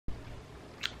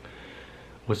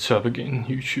What's up again,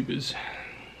 YouTubers?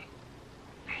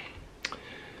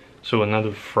 So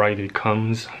another Friday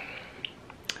comes.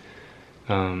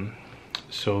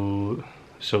 So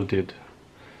did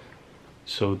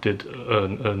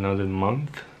another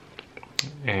month,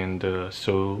 and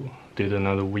so did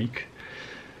another week.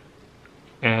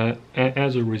 And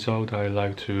as a result, I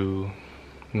like to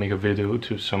make a video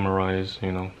to summarize,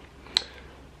 the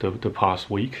past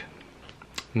week.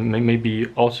 Maybe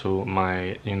also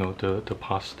my, the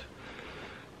past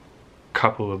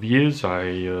couple of years.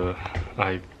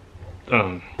 I've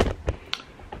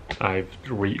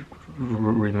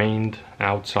remained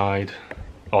outside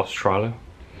Australia.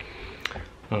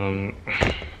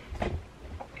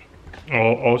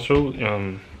 Also,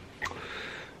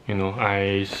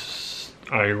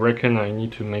 I reckon I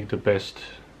need to make the best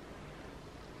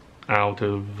out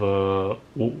of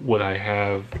what I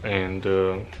have, and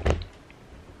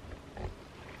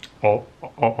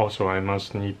also I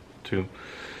must need to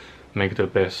make the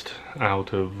best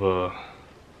out of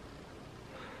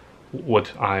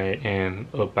what I am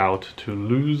about to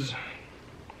lose.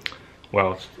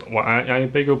 Well, I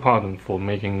beg your pardon for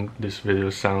making this video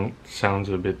sounds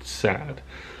a bit sad,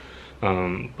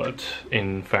 but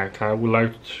in fact I would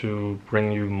like to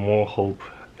bring you more hope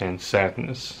and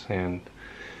sadness, and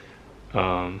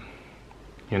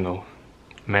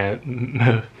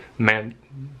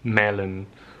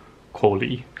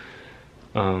melancholy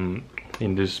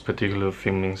in this particular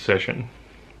filming session.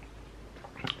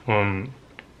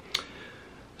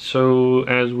 So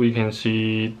as we can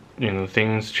see,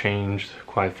 things changed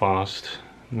quite fast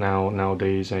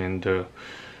nowadays, and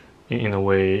in a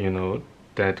way,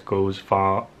 that goes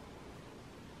far,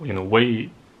 way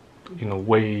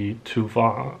too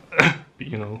far,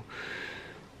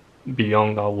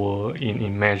 beyond our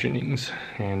imaginings,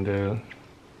 and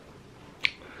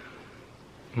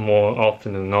more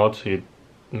often than not, it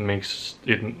makes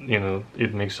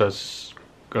us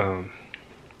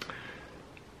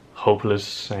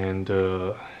hopeless and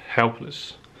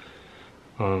helpless.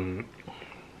 I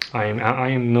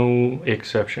am no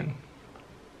exception.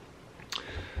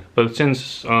 But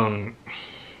since from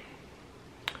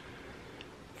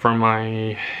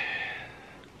my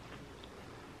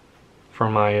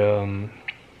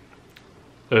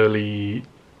early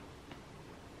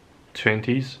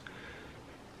 20s,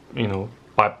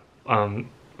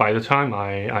 by the time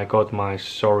I got my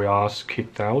sorry ass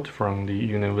kicked out from the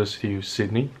University of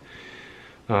Sydney,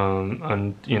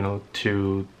 and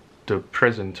to the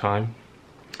present time,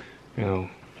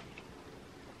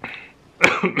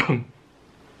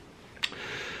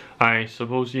 I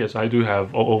suppose, yes, I do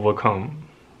have overcome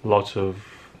lots of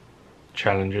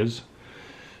challenges,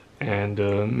 and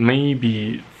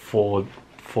maybe for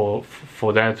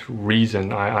that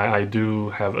reason I do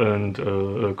have earned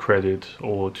a credit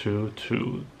or two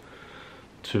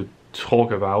to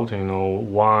talk about,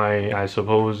 why I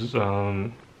suppose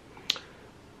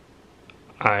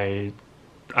I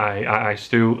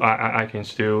can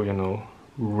still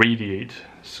radiate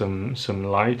some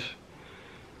light,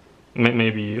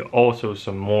 maybe also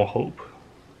some more hope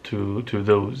to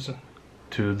those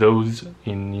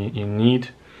in need.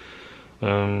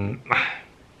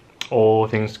 All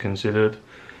things considered,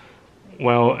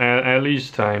 well, at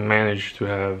least I managed to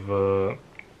have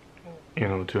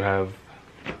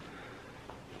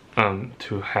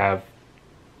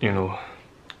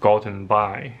gotten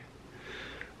by,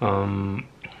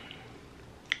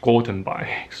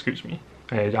 excuse me.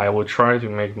 I will try to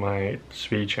make my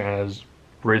speech as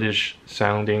British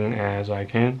sounding as I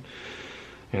can,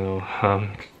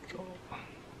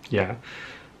 yeah.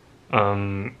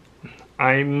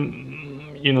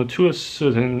 I'm, to a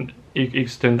certain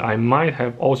extent, I might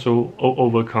have also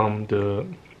overcome the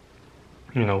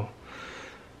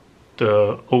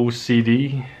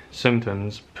OCD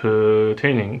symptoms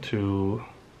pertaining to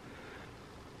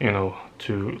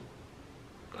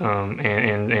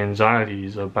and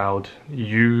anxieties about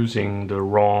using the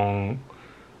wrong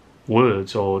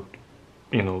words, or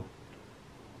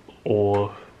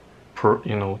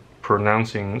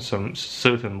pronouncing some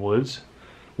certain words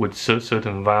with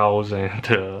certain vowels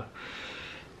and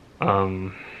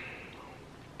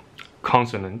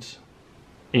consonants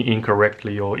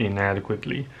incorrectly or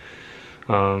inadequately.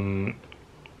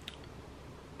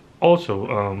 Also,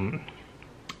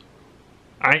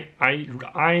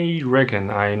 I reckon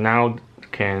I now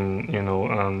can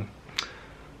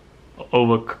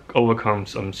overcome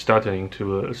some stuttering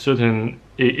to a certain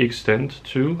extent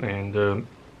too, and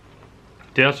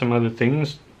there are some other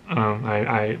things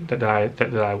that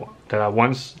I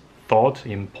once thought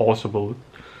impossible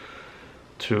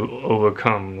to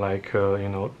overcome, like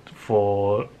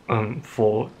for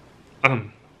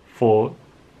for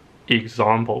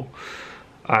example,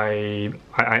 I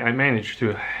managed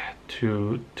to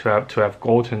have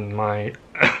gotten my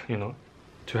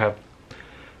to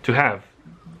have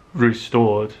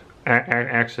restored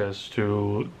access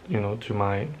to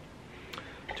my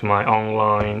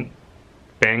online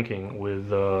banking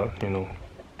with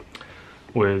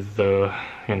with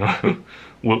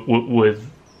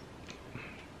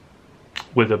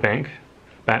with the bank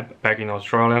back in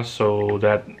Australia, so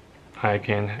that I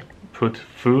can put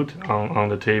food on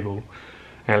the table,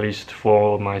 at least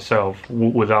for myself,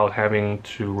 without having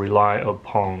to rely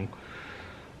upon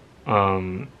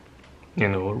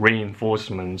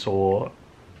reinforcements or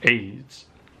aids,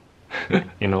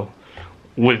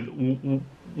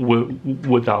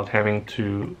 without having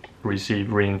to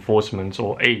receive reinforcements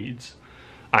or aids.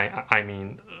 I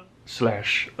mean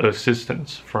slash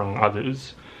assistance from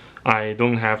others. I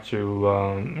don't have to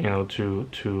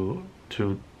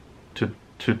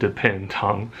to depend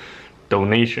on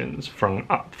donations from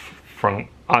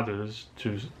others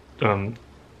to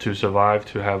survive,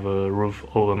 to have a roof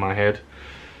over my head,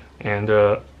 and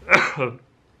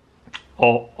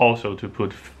also to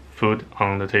put food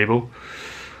on the table.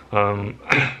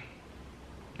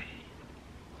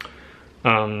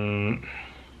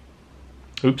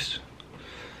 Oops.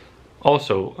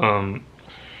 Also,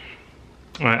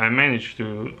 I managed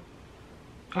to.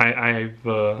 I've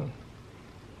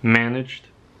managed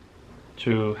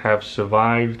to have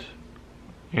survived,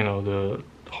 the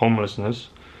homelessness,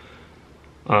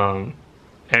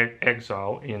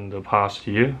 exile in the past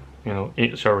year.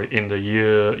 In the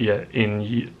year, in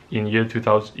year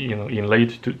 2000, in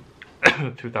late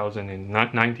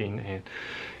 2019,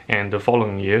 and the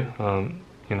following year,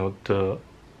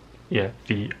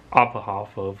 the upper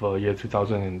half of year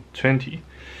 2020,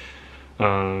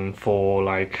 for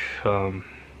like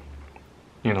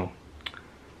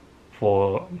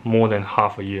for more than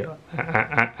half a year,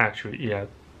 actually,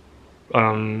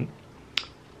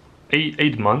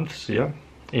 8 months,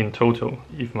 in total,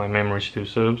 if my memory still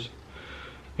serves.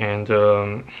 And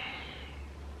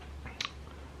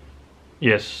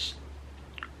yes,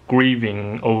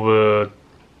 grieving over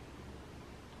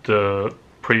the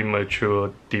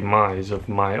premature demise of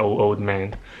my old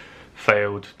man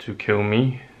failed to kill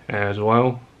me as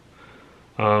well.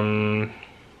 And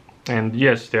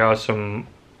yes, there are some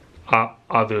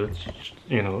other,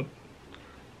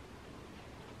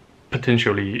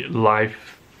 potentially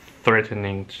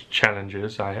life-threatening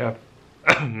challenges I have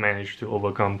managed to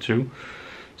overcome too,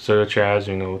 such as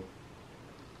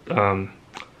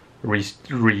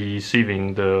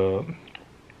receiving the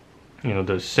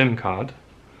the SIM card,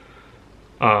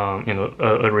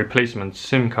 a replacement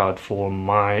SIM card for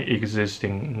my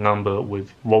existing number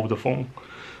with Vodafone.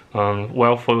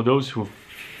 Well, for those who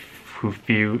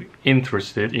feel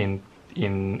interested in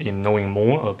knowing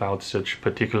more about such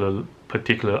particular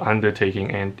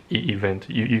undertaking and event,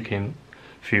 you can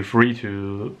feel free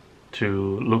to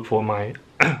look for my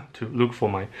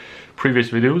previous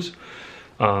videos,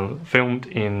 filmed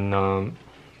in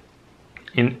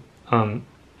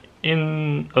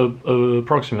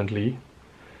approximately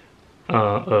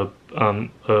a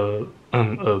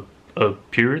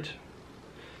period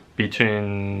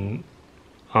between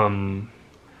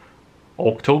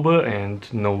October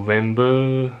and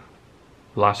November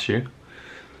last year.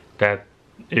 That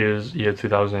is year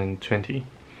 2020.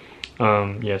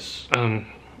 Yes,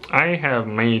 I have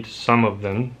made some of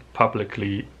them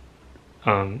publicly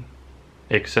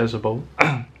accessible.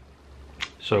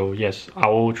 So yes, I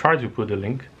will try to put a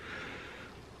link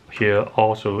here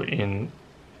also in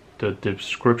the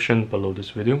description below this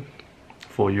video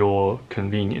for your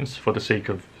convenience, for the sake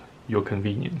of your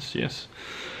convenience. Yes.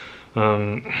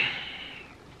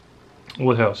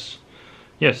 What else?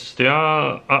 Yes, there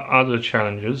are other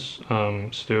challenges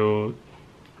still,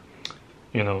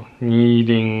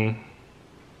 needing,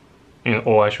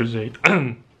 or I should say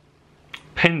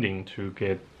pending to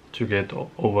get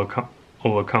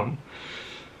overcome,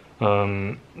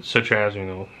 such as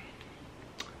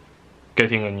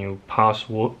getting a new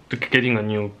passport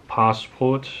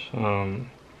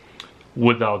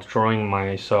without drawing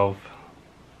myself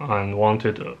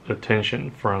unwanted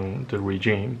attention from the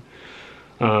regime.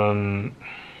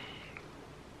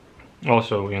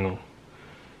 Also,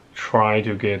 try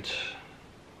to get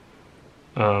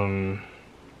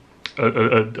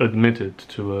admitted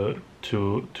to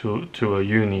a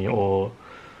uni or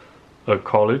a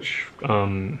college.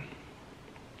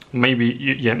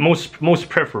 Maybe, most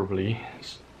preferably,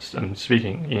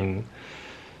 speaking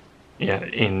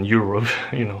in Europe,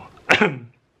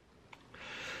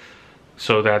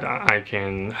 so that I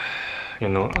can you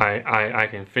know, I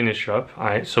can finish up,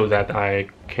 so that I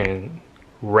can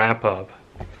wrap up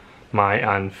my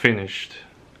unfinished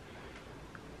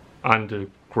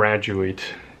undergraduate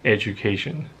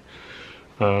education.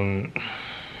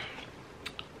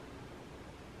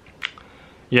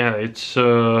 Yeah, it's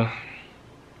you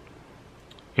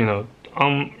know,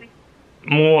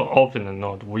 more often than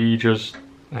not, we just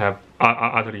have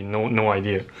utterly no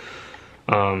idea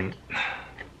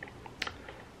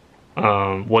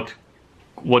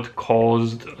what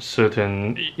caused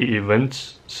certain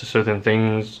events, certain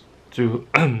things to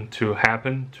to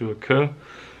happen, to occur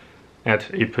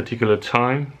at a particular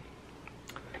time,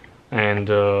 and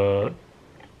on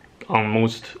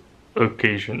most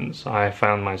occasions I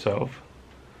found myself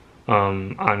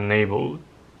unable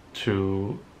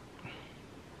to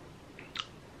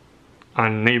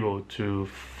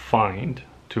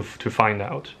find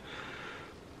out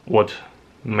what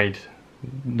made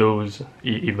those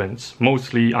events,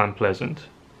 mostly unpleasant,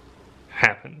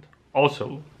 happened.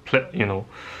 Also, you know,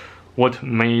 what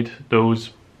made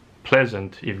those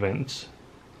pleasant events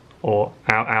or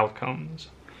outcomes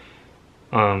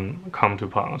come to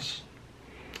pass.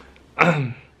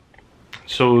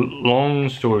 So, long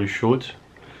story short,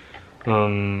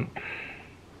 I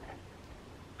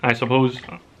suppose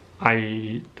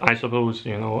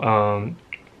you know,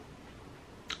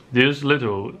 there's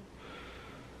little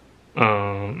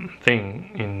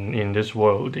thing in this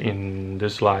world, in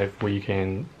this life, we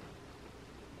can,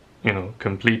 you know,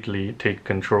 completely take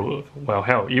control of. Well,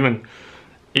 hell, even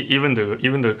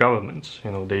the governments,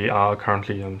 you know, they are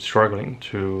currently struggling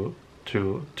to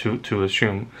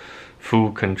assume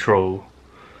full control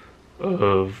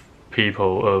of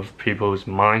people's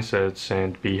mindsets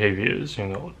and behaviors, you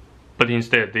know. But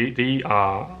instead, they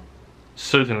are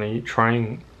certainly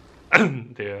trying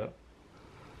their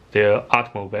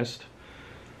utmost best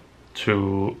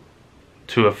to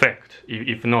affect,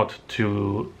 if not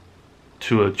to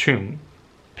attune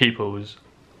people's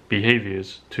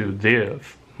behaviors to their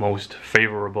most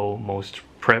favorable, most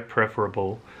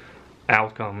preferable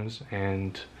outcomes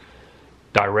and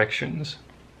directions,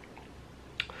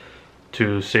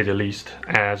 to say the least.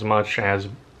 As much as,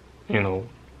 you know,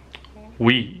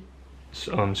 we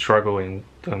struggle and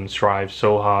strive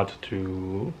so hard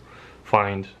to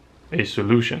find a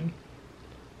solution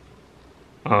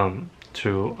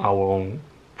to our own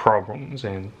problems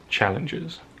and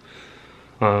challenges.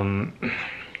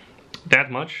 That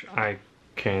much I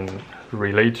can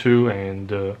relate to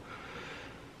and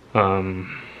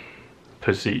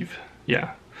perceive.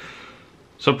 Yeah.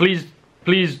 So please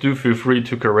do feel free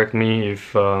to correct me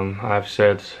if I've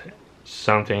said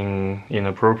something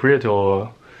inappropriate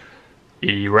or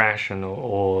irrational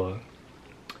or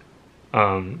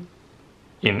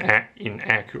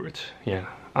inaccurate. Yeah,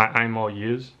 I'm all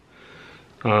ears.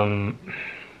 And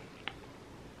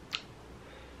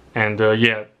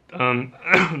yeah,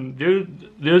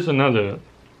 there's another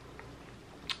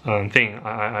thing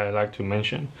I like to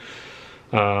mention.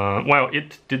 Well,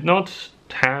 it did not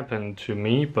happen to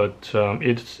me, but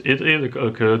it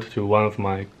occurred to one of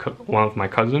my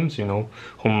cousins, you know,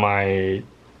 whom I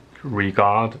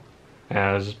regard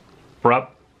as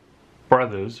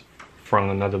brothers from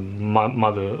another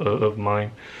mother of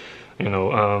mine, you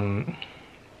know.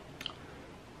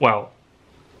 Well,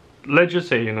 let's just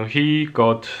say, you know, he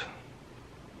got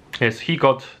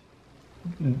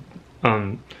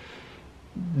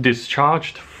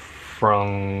discharged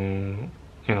from,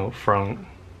 you know, from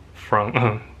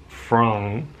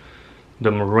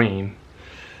the Marine,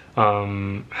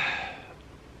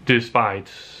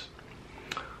 despite,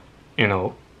 you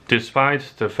know,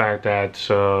 despite the fact that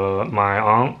my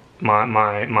aunt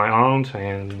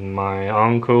and my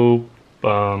uncle,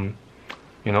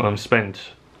 you know,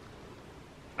 spent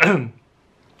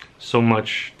so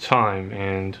much time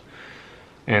and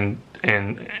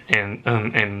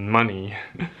money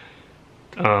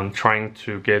trying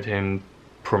to get him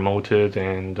promoted,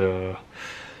 and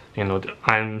you know,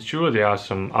 I'm sure there are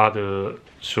some other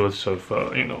sorts of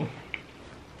you know,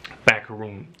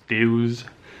 backroom deals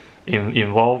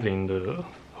involved in the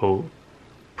whole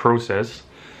process,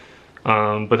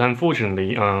 but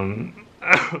unfortunately,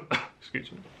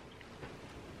 excuse me,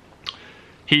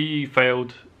 he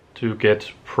failed to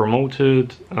get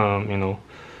promoted, you know,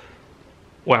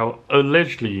 well,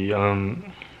 allegedly,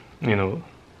 you know,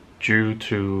 due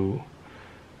to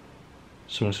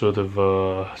some sort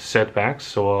of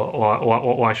setbacks,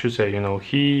 or I should say, you know,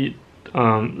 he,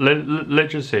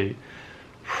 let's just say,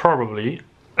 probably,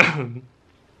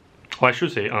 or I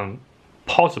should say,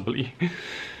 possibly,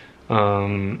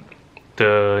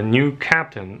 the new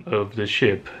captain of the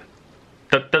ship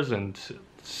that doesn't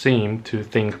seem to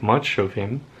think much of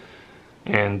him,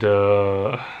 and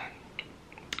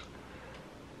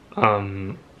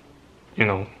you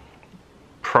know,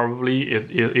 probably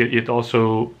it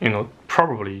also, you know,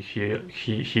 probably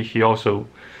he also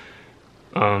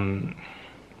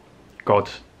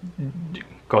got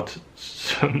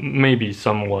maybe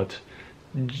somewhat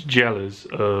jealous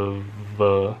of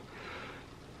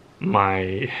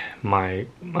my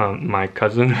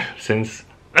cousin since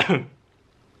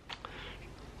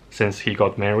he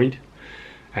got married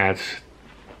at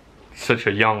such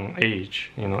a young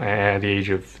age, you know, at the age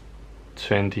of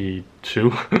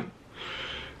 22.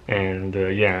 And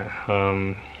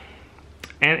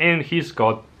and he's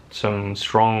got some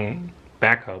strong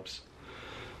backups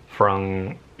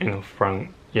from, you know,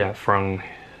 from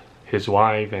his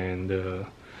wife and you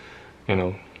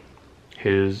know,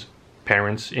 his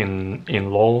parents in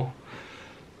law,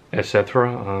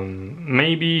 etc.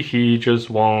 Maybe he just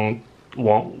wants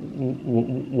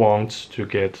to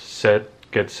get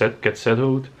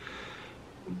settled.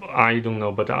 I don't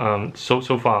know, but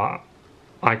so far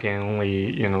I can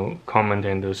only, you know, comment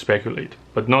and speculate,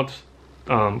 but not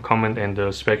comment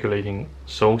and speculating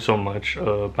so much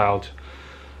about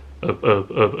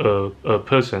a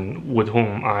person with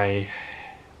whom I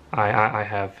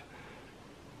have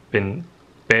been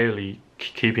barely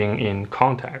keeping in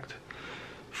contact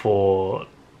for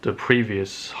the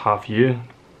previous half year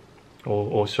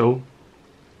or so.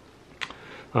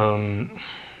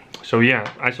 So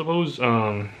yeah, I suppose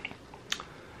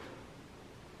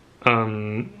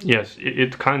yes,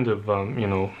 it kind of you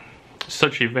know,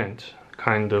 such event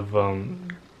kind of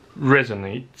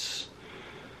resonates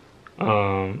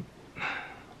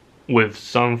with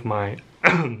some of my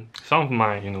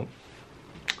you know,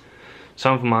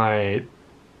 some of my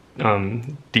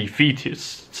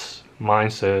defeatist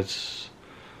mindsets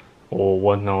or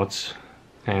whatnot,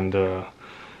 and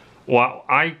well,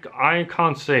 I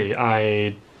can't say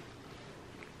I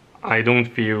don't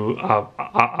feel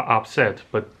upset,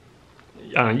 but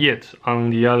yet on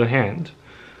the other hand,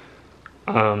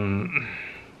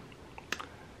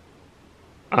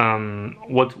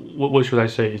 what should I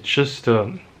say? It's just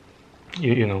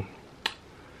you know,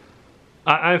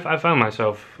 I found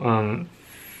myself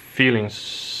feeling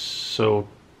so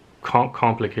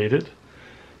complicated.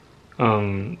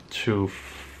 I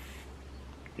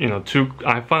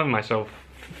found myself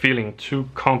feeling too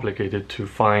complicated to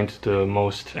find the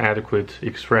most adequate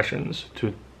expressions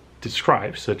to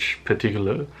describe such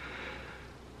particular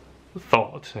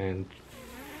thought and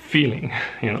feeling,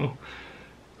 you know,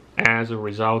 as a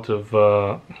result of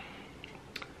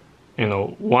you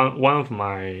know, one of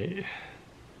my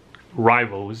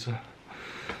rivals,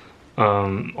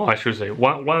 or I should say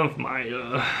one of my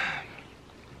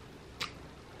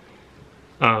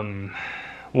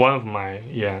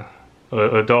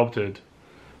adopted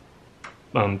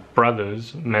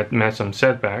brothers met some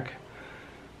setback.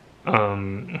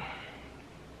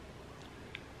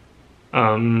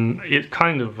 It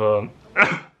kind of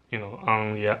you know,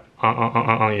 on the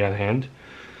other hand,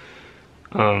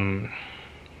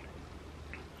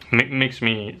 makes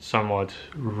me somewhat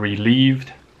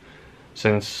relieved,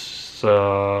 since you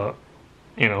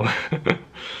know,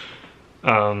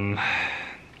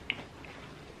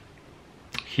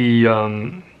 he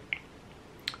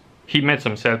met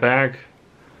some setback,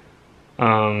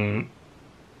 and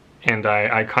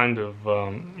I kind of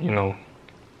you know,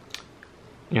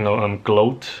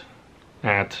 gloat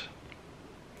at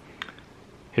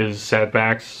his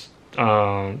setbacks,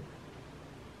 you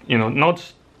know,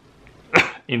 not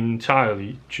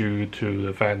entirely due to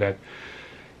the fact that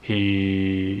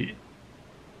he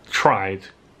tried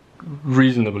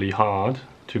reasonably hard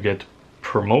to get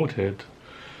promoted.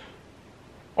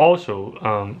 Also,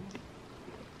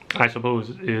 I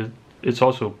suppose it's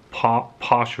also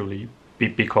partially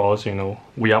because, you know,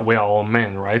 we are all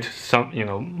men, right? Some, you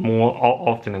know, more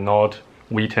often than not,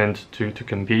 we tend to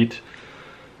compete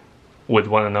with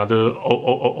one another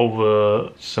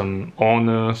over some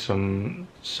honor, some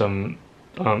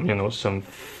you know, some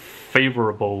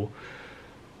favorable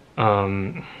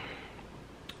you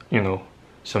know,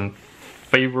 some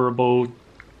favorable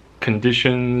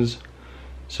conditions,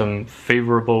 some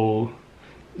favorable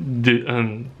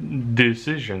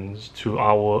decisions to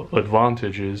our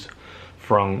advantages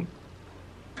from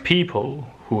people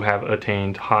who have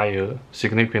attained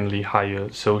significantly higher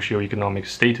socioeconomic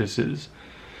statuses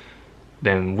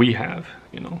than we have,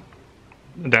 you know.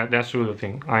 That sort of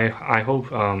thing. I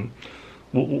hope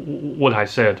what I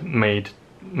said made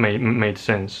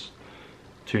sense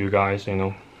to you guys, you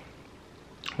know.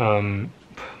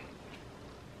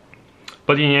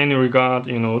 But in any regard,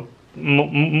 you know,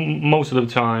 most of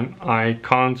the time I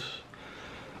can't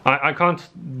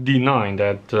deny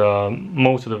that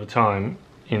most of the time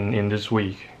in this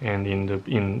week and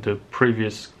in the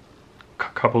previous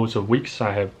couples of weeks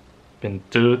I have been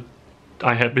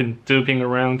derping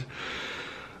around,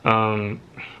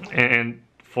 and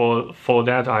for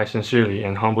that I sincerely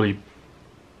and humbly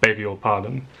beg your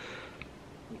pardon.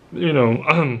 You know,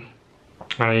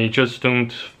 I just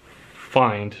don't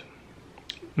find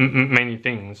many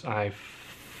things I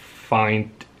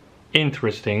find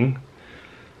interesting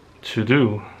to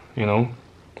do, you know,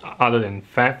 other than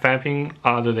fapping,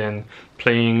 other than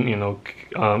playing,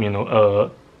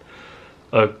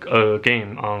 a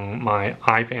game on my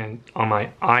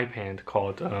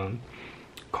iPad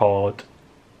called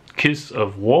Kiss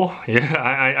of War.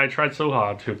 Yeah, I tried so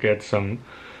hard to get some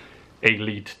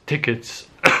elite tickets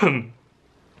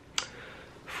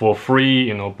for free,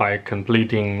 you know, by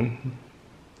completing,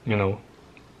 you know,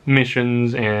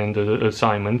 missions and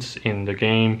assignments in the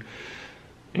game.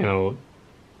 You know,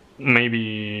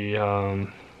 maybe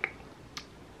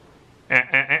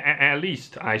at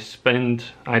least I tend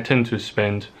to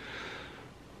spend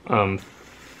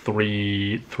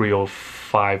 3 or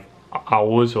 5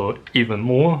 hours or even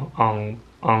more on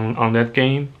that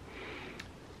game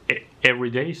every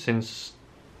day since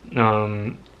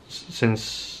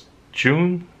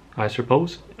June, I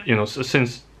suppose. You know,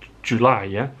 since July,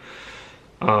 yeah.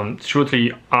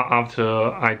 Shortly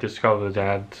after I discovered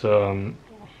that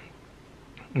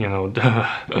you know,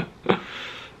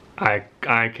 I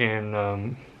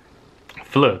can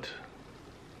flirt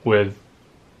with,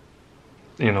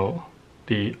 you know,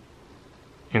 the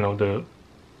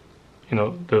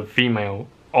female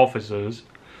officers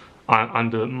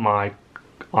under my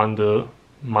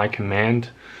command,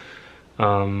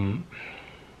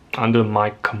 under my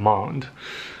command,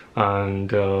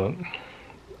 and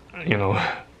you know,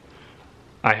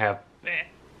 I have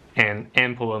an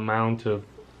ample amount of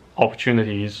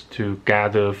opportunities to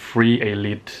gather free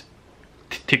elite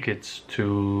tickets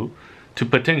to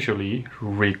potentially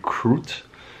recruit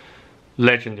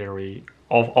legendary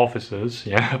officers.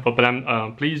 Yeah, but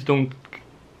I'm please don't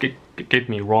get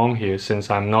me wrong here, since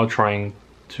I'm not trying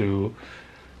to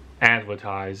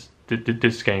advertise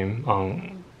this game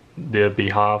on their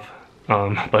behalf,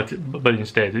 but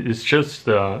instead it's just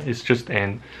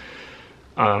an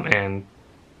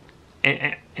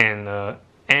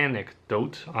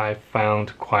anecdote I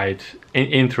found quite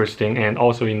interesting, and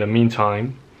also in the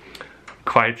meantime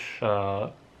quite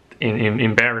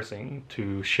embarrassing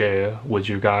to share with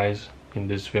you guys in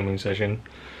this filming session.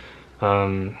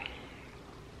 So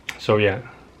yeah,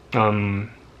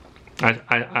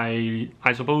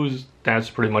 I suppose that's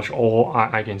pretty much all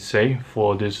I can say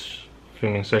for this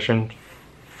filming session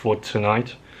for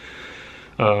tonight.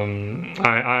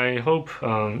 I hope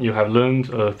you have learned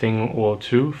a thing or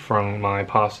two from my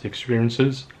past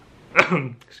experiences.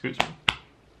 Excuse me.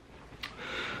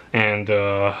 And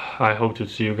I hope to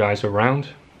see you guys around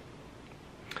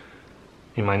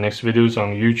in my next videos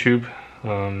on YouTube.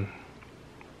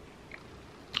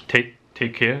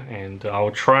 Take care, and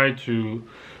I'll try to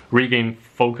regain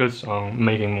focus on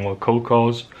making more cold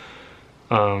calls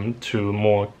to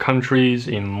more countries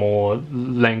in more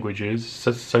languages,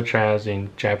 such as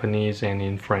in Japanese and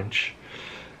in French,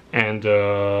 and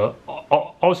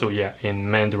also, yeah, in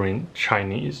Mandarin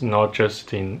Chinese, not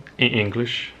just in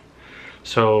English.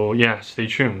 So yeah, stay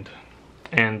tuned,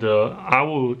 and I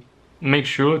will make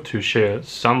sure to share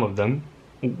some of them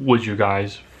with you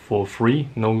guys for free,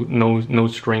 no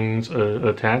strings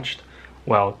attached.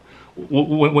 Well,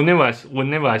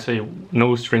 whenever I say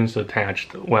no strings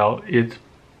attached, well, it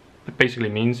basically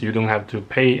means you don't have to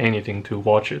pay anything to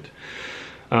watch it.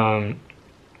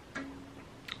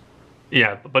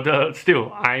 Yeah, but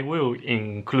still, I will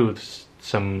include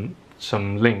some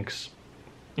links,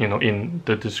 you know, in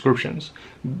the descriptions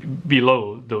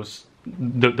below those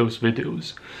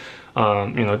videos.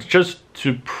 You know, just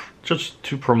to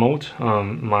promote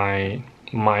my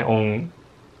own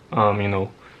you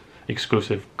know,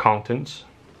 exclusive contents,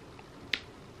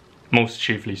 most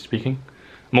chiefly speaking,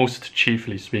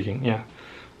 yeah.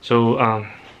 So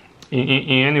in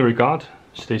any regard,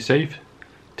 stay safe,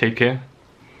 take care,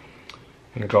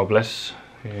 and God bless,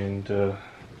 and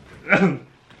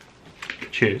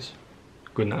cheers,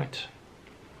 good night,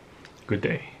 good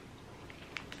day,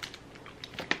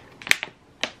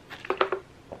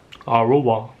 au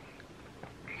revoir.